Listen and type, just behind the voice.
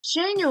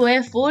Shen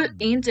Yue full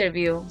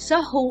interview.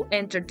 Sohu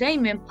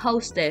Entertainment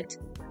posted.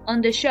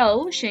 On the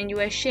show, Shen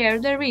Yue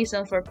shared the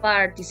reason for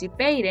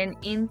participating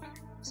in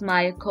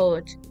Smile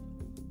Code,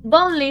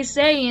 boldly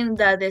saying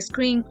that the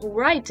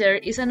screenwriter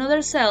is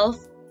another self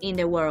in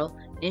the world,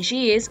 and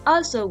she is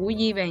also Wu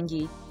Yi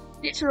Benji.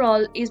 This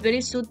role is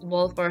very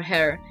suitable for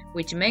her,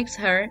 which makes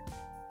her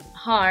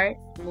hard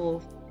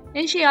move.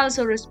 And she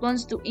also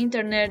responds to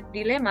internet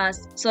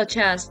dilemmas such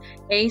as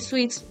a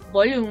switch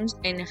volumes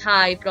and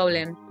high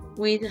problem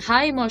with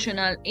high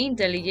emotional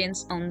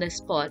intelligence on the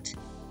spot.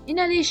 In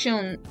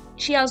addition,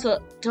 she also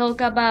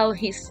talked about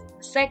his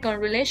second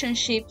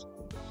relationship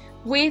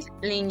with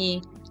Lin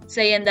Yi,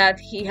 saying that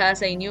he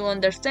has a new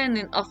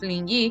understanding of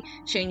Lin Yi.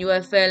 Shen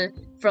Yue felt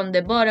from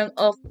the bottom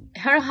of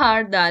her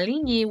heart that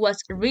Lin Yi was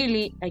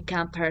really a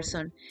kind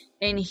person,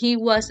 and he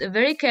was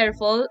very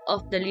careful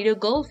of the little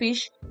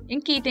goldfish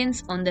and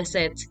kittens on the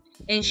set.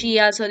 And she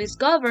also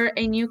discovered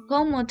a new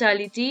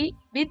commodality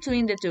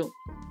between the two.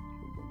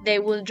 They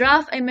will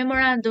draft a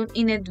memorandum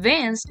in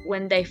advance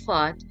when they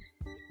fought.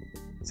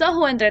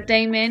 Soho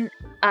Entertainment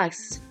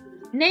asks,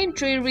 name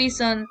 3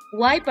 reasons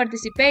why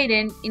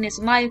participating in a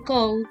Smile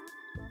Code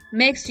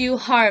makes you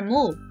heart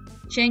move.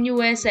 Shen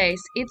Yue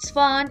says, it's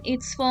fun,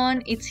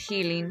 it's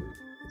healing.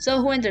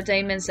 Soho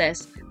Entertainment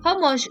says, how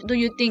much do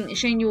you think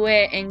Shen Yue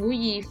and Wu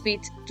Yi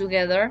fit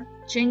together?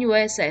 Shen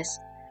Yue says,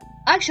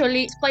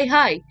 actually, it's quite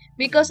high,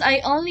 because I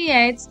only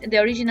ate the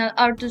original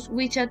Artus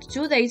WeChat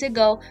 2 days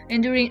ago,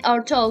 and during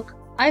our talk,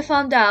 I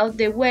found out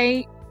the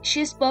way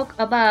she spoke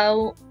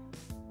about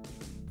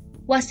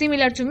was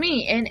similar to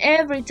me, and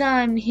every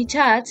time he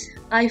chats,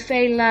 I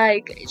feel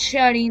like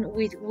sharing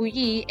with Wu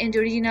Yi, and the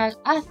original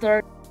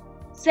author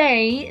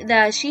say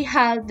that she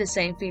had the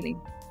same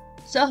feeling.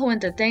 Sohu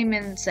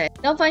Entertainment said,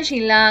 Dongfang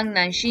Xinlang,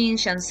 Nanxing,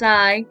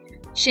 Shansai,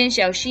 Shen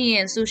Xiaoxi,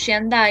 and Su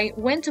Xiandai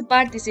went to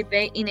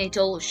participate in a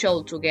talk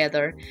show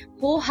together.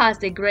 Who has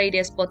the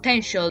greatest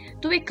potential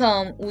to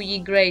become Wu Yi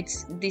great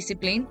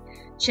discipline?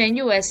 Chen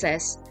Yue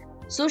says,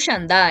 Su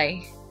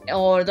Xiandai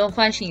or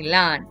Dongfang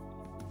Xinlang,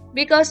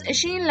 because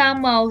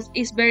Xinlang's mouth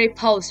is very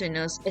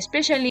poisonous,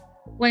 especially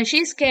when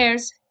she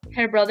scares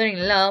her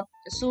brother-in-law.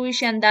 Su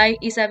Xiandai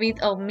is a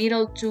bit of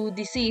middle two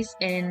disease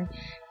and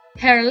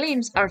her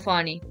limbs are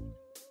funny.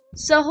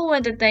 Sohu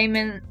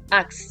Entertainment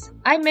asks,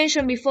 I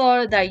mentioned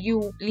before that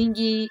you, Lin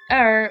Yi,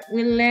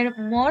 will learn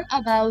more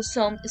about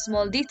some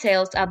small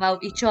details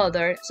about each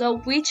other. So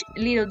which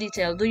little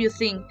detail do you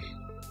think,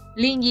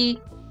 Lin Yi,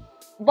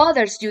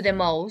 bothers you the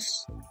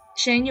most?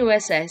 Shen Yue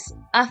says,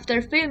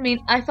 after filming,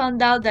 I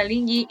found out that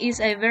Lin Yi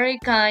is a very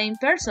kind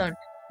person.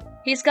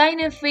 His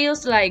kindness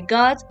feels like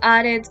God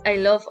added a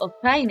love of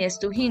kindness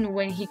to him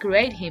when he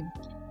created him.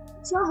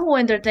 Sohu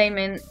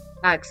Entertainment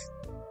asks,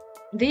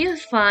 do you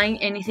find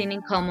anything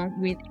in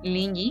common with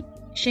Lin Yi?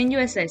 Shen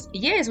Yue says,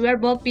 yes, we are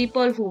both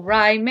people who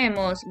write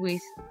memos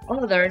with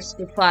others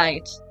to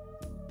fight.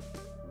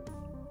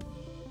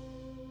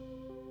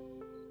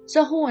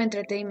 Sohu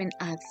Entertainment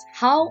asks,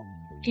 how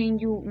can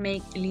you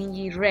make Lin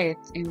Yi red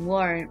and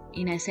warm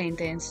in a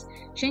sentence?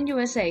 Shen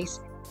Yue says,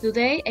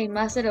 today a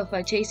master of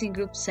a chasing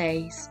group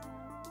says,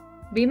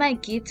 be my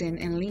kitten,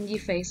 and Lin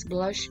Yi's face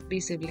blushed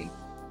visibly.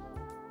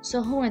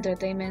 Sohu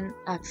Entertainment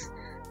asks,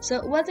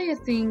 so what do you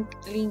think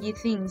Lin Yi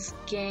thinks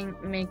can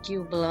make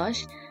you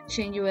blush?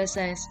 Shen Yue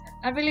says,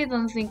 I really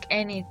don't think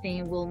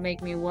anything will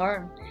make me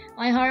warm.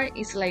 My heart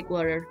is like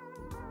water.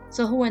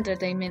 Sohu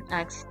Entertainment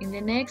asks, in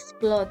the next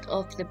plot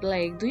of the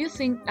play, do you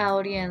think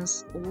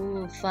audience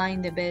will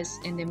find the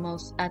best and the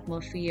most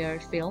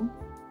atmospheric film?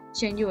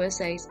 Shen Yue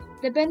says,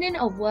 depending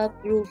on what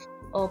group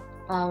of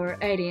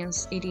our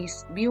audience it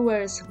is,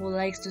 viewers who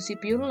likes to see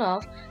pure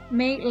love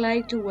may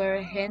like to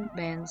wear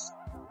headbands.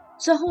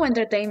 Sohu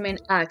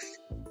Entertainment asks,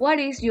 what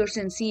is your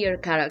sincere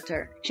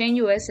character? Shen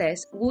Yue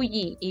says, Wu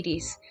Yi it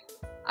is.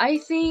 I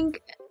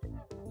think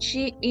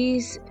she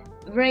is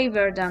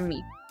braver than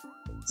me.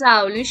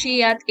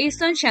 Zhaolusi at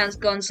Easton Chan's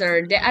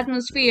concert. The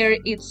atmosphere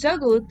is so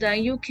good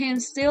that you can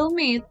still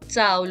meet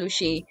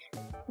Zhaolusi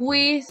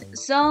with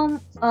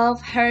some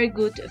of her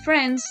good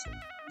friends,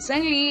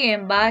 Zheng Li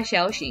and Ba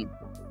Xiaoxing.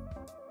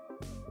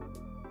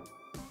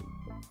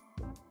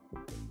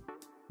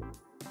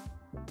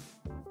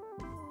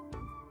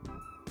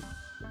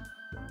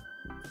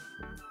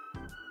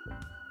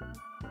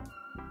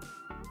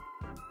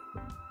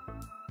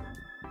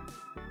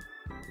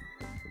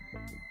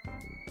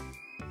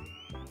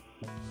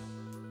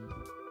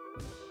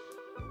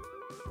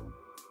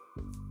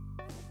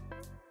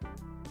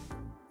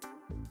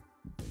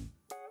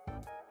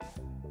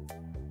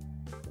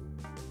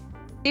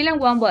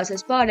 Wang was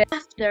spotted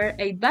after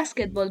a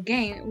basketball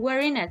game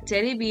wearing a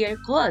teddy bear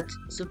coat.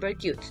 Super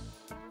cute.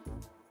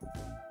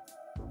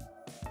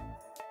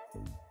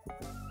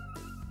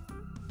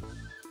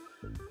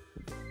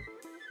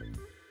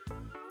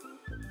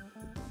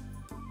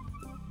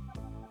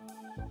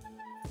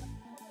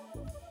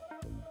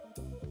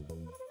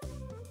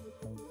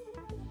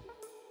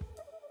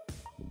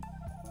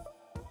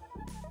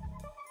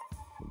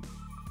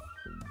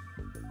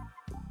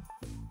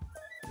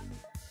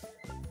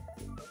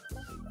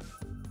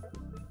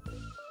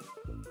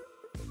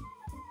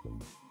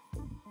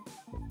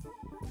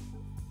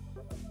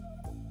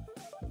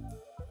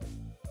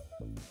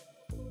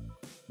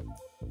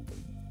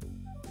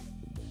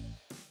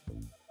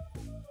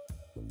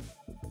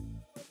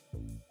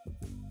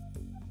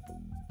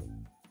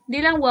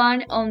 Dylan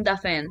Wang on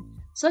Dafen.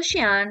 So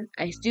Xian,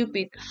 a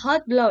stupid,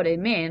 hot-blooded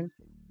man,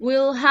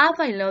 will have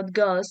a lot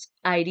ghost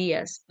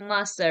ideas.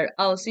 Master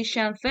Aussie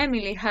Shan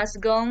family has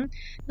gone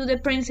to the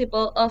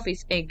principal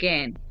office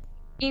again.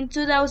 In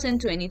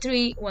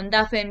 2023, when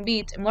Dafen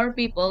beat more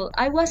people,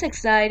 I was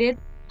excited,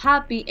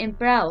 happy, and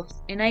proud,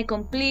 and I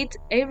complete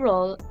a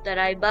role that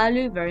I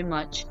value very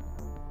much.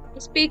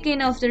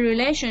 Speaking of the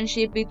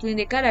relationship between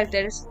the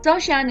characters,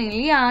 Soshan and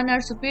Lian are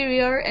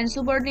superior and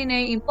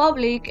subordinate in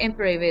public and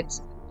private.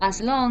 As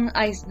long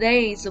as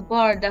they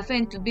support the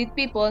Fen to beat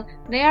people,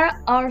 they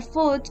are our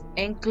food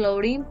and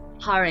clothing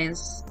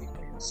parents.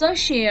 So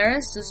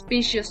Shear's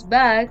suspicious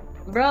bag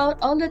brought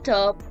all the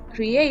top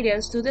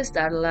creators to the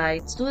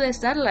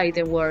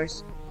starlight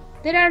wars.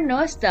 There are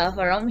no staff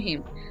around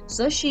him,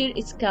 so Sheer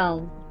is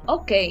calm.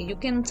 Okay, you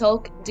can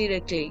talk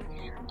directly.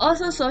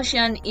 Also,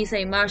 Soshan is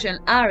a martial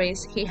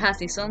artist. He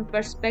has his own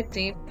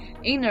perspective,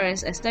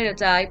 ignorance,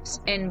 stereotypes,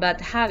 and bad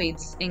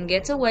habits, and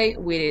gets away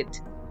with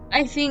it.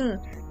 I think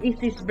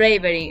it is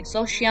bravery.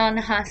 Soshan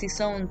has his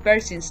own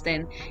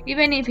persistence,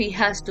 even if he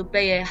has to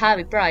pay a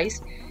heavy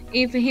price.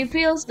 If he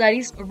feels that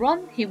is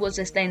wrong, he will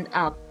stand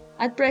up.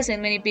 At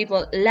present, many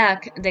people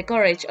lack the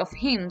courage of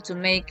him to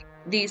make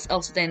this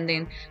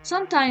outstanding.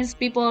 Sometimes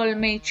people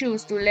may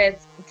choose to let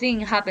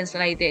things happen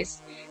like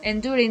this,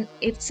 enduring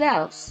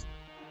itself.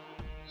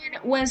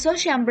 When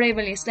Soshan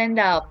bravely stands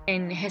up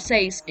and he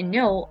says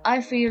no, I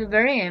feel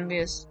very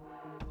envious.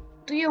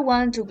 Do you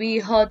want to be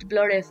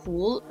hot-blooded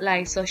fool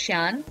like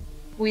Soshan?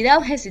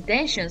 Without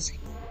hesitations,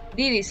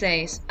 Didi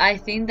says, I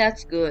think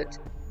that's good.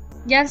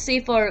 Yancy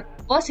for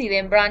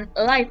Poseidon Brand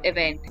live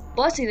event.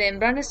 Poseidon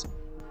Brand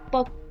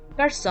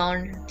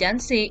spokesperson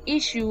Yancy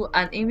issued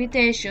an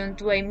invitation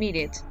to a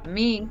meet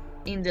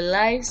in the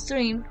live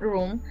stream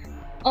room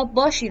of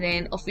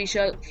Poseidon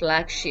official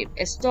flagship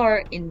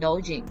store in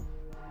Dojin.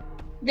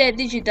 The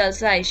digital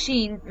site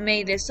Shin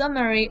made a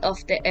summary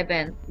of the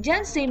event.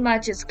 Yancy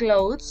matches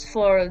clothes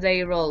for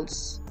their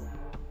roles.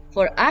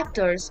 For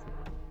actors,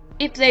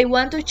 if they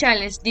want to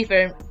challenge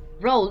different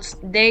roles,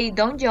 they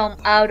don't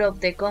jump out of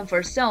the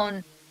comfort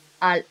zone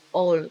at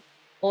all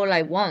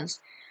at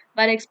once,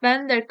 but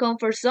expand their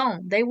comfort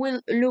zone. They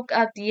will look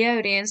at the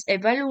audience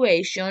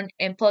evaluation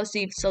and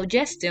positive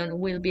suggestion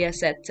will be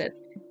accepted,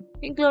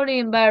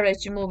 including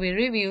various movie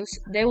reviews.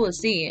 They will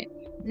see it.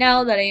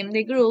 Now that I am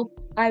the group,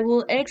 I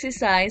will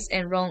exercise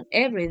and run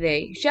every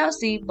day.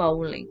 Chelsea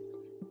bowling.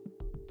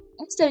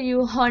 After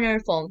you honor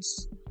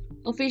phones.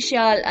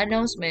 Official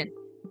announcement.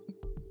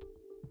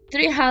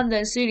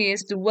 300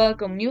 series to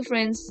welcome new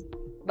friends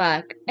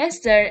back.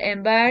 Esther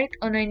embark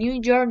on a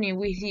new journey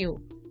with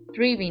you.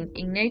 Thriving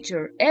in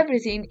nature,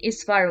 everything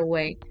is far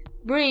away.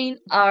 Bring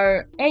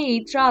our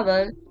AI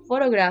travel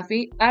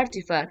photography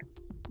artifact.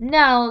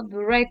 Now to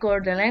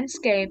record the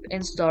landscape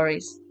and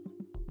stories.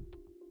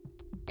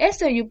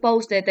 Esther, you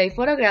posted a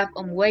photograph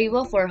on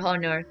Weibo for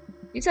honor.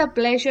 It's a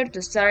pleasure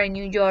to start a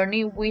new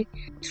journey with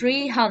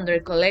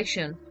 300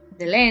 collection.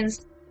 The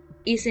lens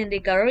is in the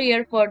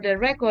career for the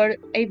record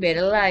a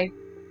better life.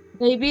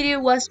 A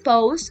video was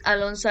posted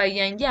alongside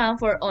Yan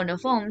for Ono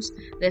phones.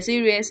 The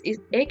series is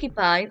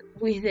equipped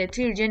with the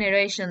 3rd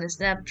generation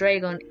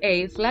Snapdragon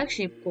 8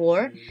 flagship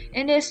core,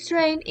 and the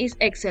strain is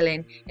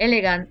excellent,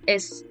 elegant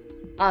as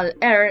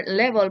all-air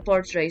level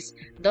portraits.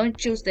 Don't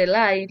choose the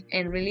light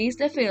and release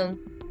the film.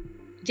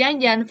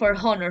 Yan for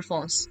Honor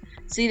phones.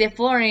 See the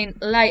foreign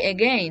light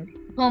again.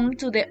 Come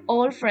to the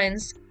All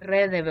Friends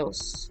Rendezvous.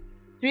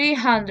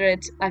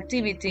 300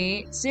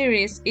 activity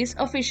series is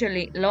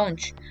officially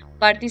launched.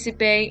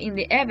 Participate in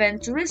the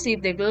event to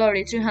receive the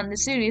Glory 300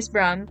 series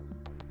brand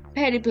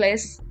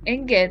Periples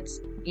and get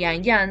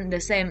Yan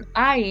the same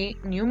IE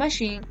new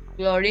machine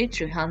Glory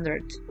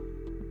 300.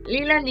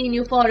 Lila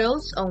new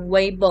photos on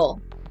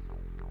Weibo.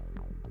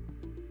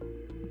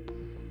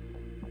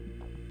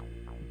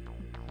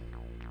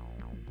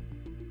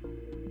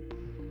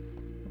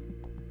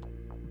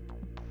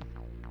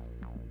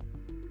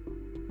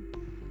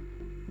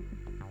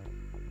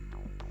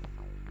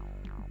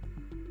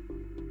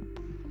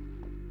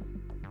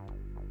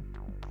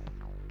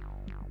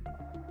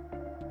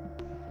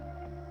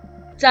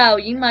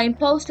 ZheYuan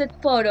posted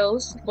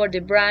photos for the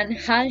brand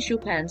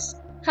Hanshu pants.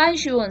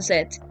 Hanshu on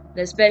set,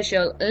 the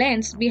special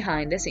lens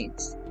behind the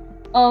scenes.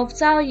 Of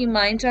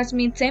ZheYuan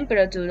transmit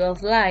temperature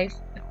of life,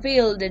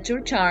 feel the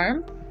true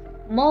charm,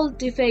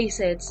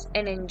 multi-facets,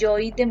 and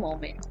enjoy the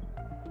moment.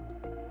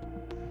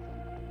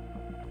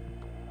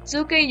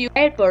 ZheYuan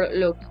airport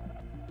look.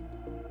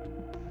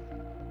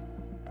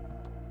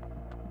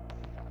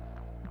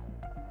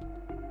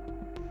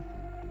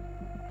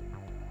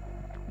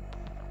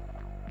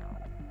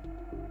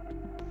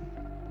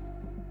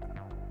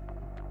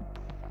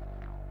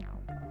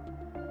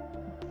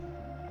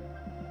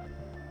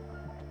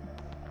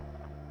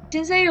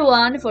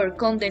 ZheYuan for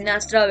Condé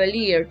Nast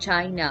Traveler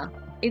China.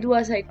 It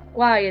was a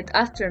quiet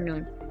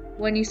afternoon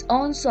when his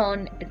own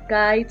son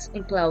skies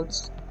in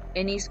clouds,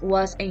 and he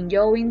was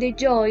enjoying the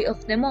joy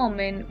of the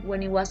moment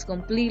when it was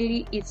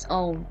completely its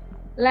own,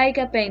 like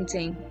a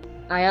painting.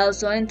 I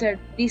also entered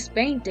this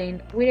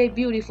painting with a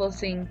beautiful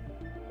thing.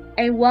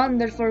 A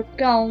wonderful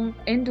calm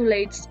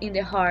undulates in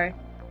the heart.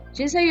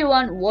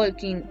 ZheYuan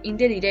walking in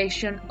the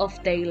direction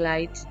of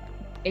daylight.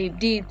 A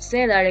deep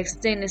cedar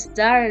extends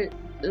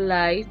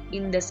starlight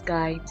in the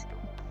sky,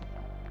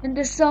 and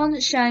the sun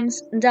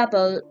shines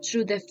double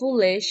through the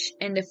foliage,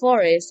 and the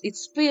forest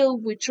is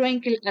filled with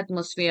tranquil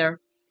atmosphere.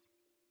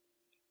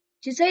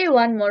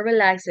 ZheYuan more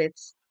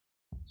relaxed.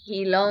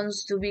 He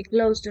longs to be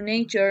close to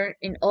nature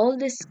and all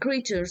the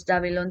creatures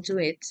that belong to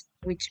it,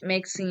 which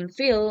makes him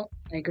feel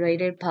a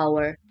greater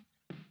power.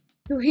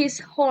 To his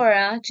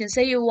horror, Chen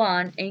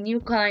a new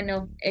kind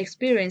of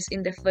experience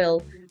in the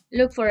field,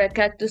 look for a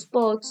cactus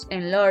pods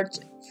and large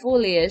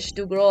foliage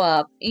to grow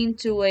up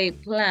into a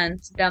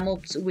plant that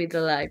moves with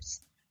the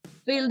leaves.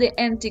 Fill the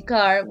empty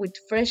car with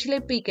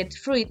freshly picked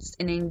fruits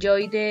and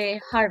enjoy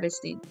the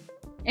harvesting.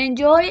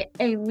 Enjoy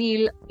a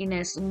meal in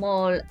a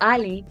small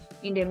alley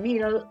in the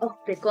middle of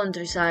the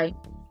countryside.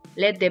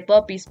 Let the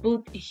puppies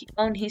put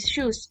on his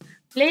shoes.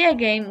 Play a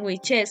game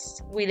with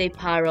chess with a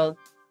parrot.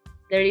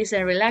 There is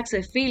a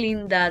relaxed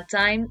feeling that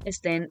time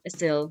stands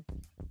still.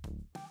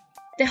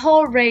 The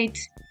whole rate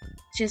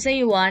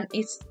Yuan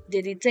is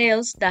the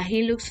details that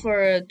he looks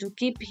for to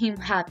keep him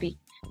happy.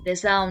 The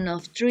sound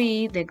of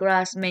tree, the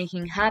grass make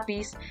him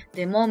happy,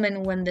 the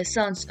moment when the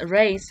sun's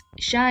rays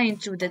shine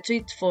through the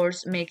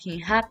trees make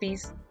him happy,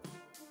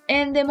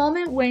 and the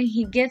moment when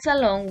he gets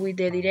along with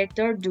the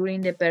director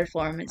during the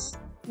performance.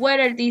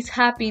 Whether this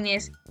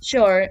happiness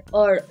short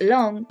or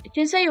long,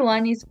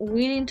 Yuan is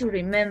willing to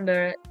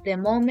remember the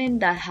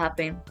moment that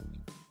happened.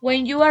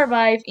 When you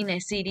arrive in a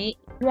city,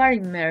 you are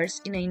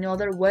immersed in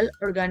another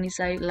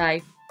well-organized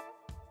life.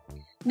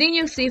 Did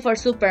you see for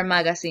Super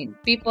Magazine?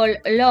 People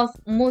love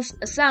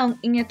must sound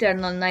in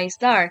Eternal Night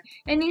Star,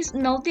 and it's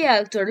not the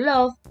actor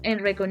love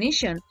and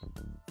recognition.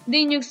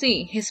 Did you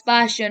see his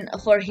passion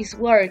for his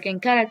work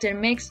and character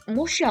makes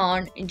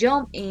Mushan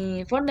jump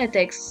in from the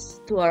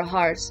text to our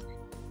hearts.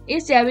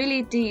 It's the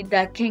ability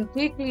that can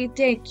quickly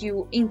take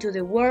you into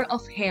the world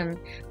of him,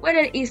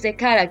 whether it's the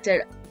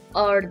character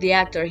or the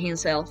actor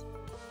himself.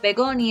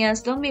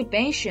 Begonias, don't be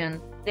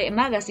patient. The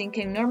magazine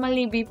can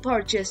normally be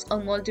purchased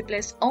on multiple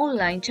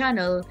online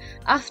channels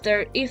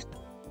after its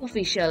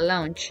official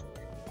launch.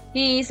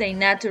 He is a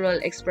natural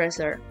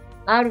expresser,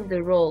 out of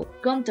the role,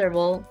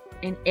 comfortable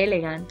and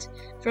elegant.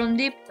 From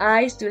deep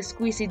eyes to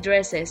exquisite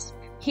dresses,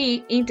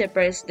 he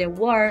interprets the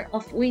warmth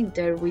of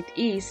winter with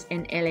ease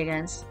and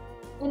elegance,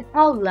 and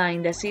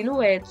outlines the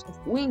silhouettes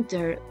of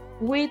winter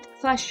with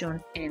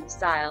fashion and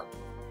style.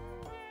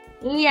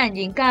 Lian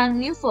Jinkang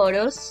new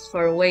photos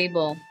for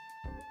Weibo.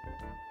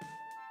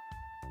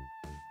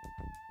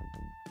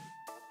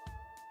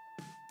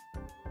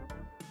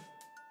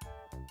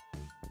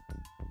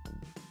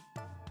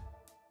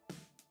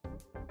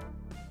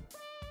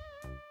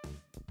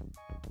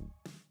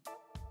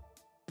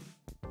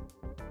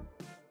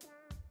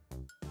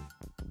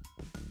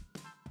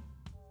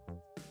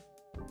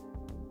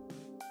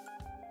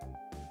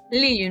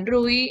 Li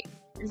Yunrui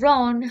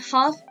run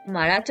half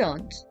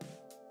marathons.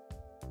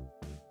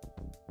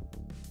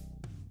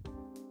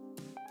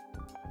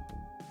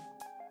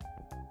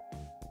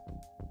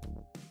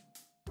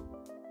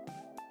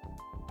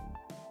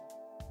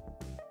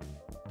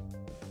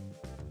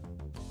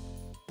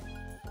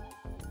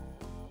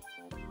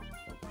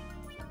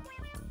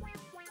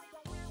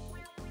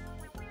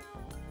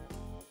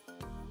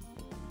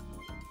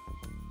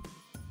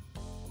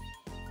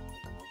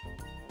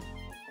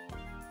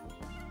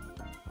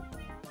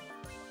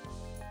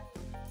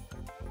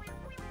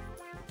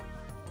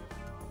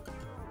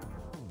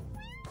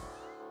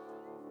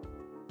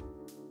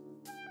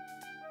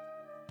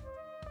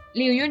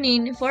 Liu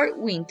Yunin for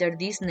Winter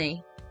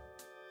Disney.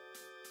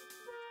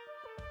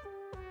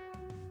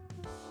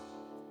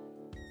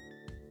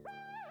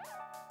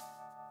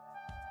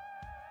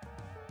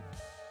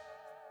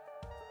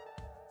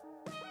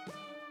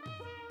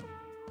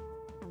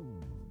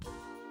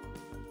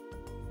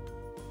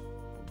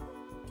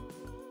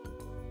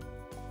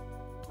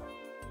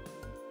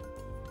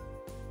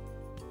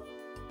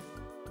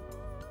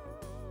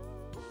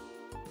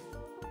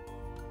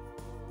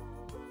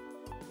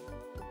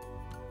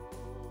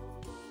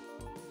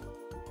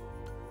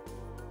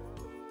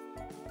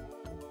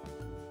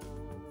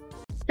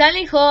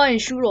 Stanley Ho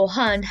and Shu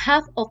Rohan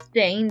have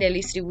obtained the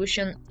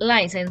distribution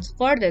license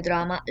for the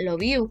drama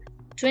Love You.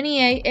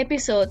 28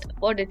 episodes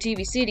for the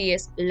TV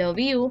series Love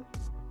You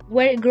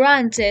were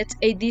granted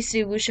a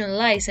distribution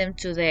license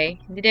today,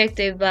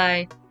 directed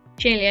by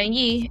Chen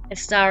Yue,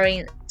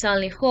 starring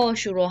Stanley Ho,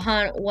 Shu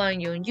Rohan, Wang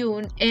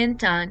Yun, and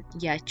Tan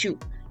Ya-chu.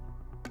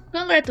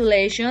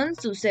 Congratulations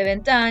to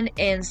Seven Tan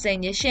and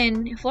Shen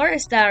Shen for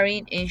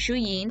starring in Shu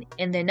Yin,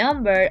 and the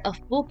number of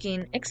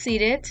bookings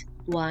exceeded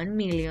 1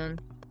 million.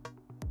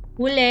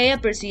 Wu Lei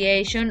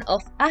appreciation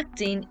of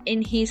acting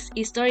in his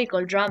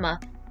historical drama.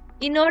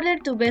 In order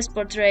to best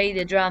portray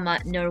the drama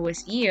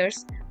Norway's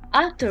Years,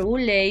 actor Wu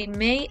Lei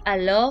made a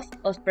lot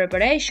of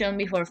preparation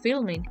before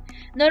filming.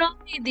 Not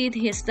only did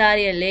he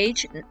study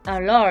a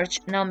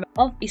large number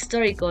of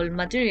historical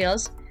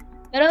materials,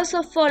 but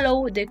also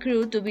follow the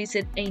crew to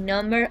visit a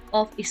number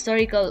of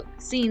historical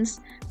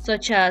scenes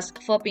such as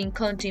Foping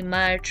County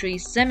Military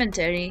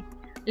Cemetery,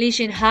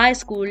 Lishin High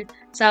School,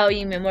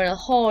 Shaoyin Memorial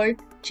Hall,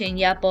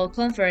 Chengxiao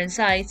conference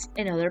sites,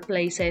 and other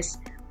places.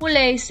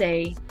 Wulei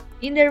say,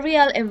 in the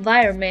real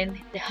environment,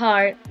 the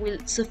heart will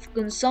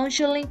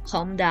subconsciously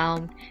calm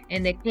down,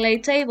 and the clay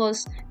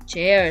tables,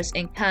 chairs,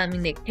 and camp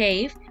in the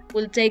cave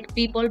will take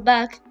people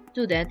back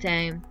to that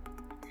time.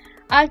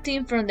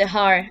 Acting from the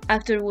heart,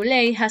 actor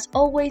Wulei has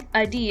always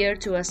adhered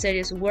to a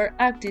serious work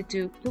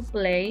attitude to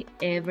play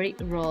every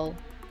role.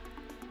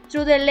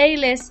 Through the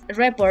latest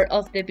report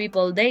of the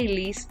People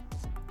Dailies,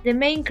 the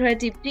main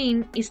creative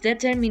team is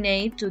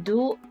determined to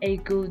do a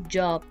good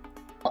job.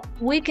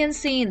 We can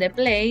see in the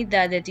play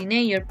that the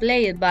teenager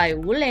played by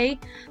Wulei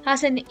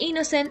has an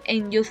innocent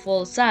and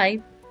youthful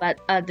side, but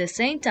at the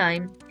same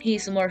time, he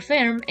is more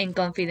firm and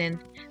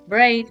confident,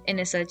 brave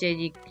and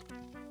strategic,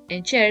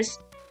 and shares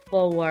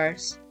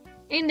powers.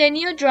 In the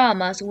new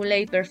dramas,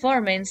 Wulei's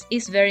performance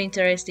is very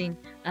interesting.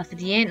 At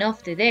the end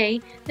of the day,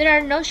 there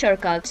are no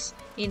shortcuts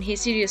in his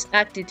serious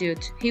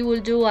attitude. He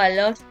will do a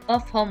lot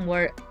of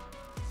homework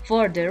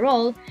for the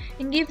role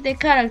and give the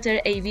character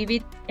a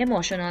vivid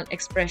emotional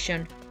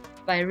expression.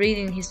 By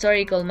reading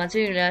historical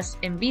materials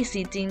and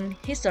visiting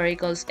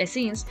historical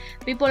scenes,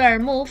 people are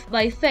moved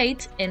by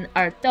faith and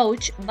are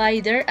touched by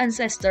their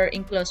ancestor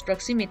in close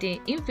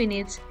proximity,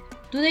 infinite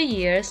to the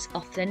years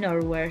of the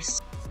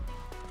Northwest.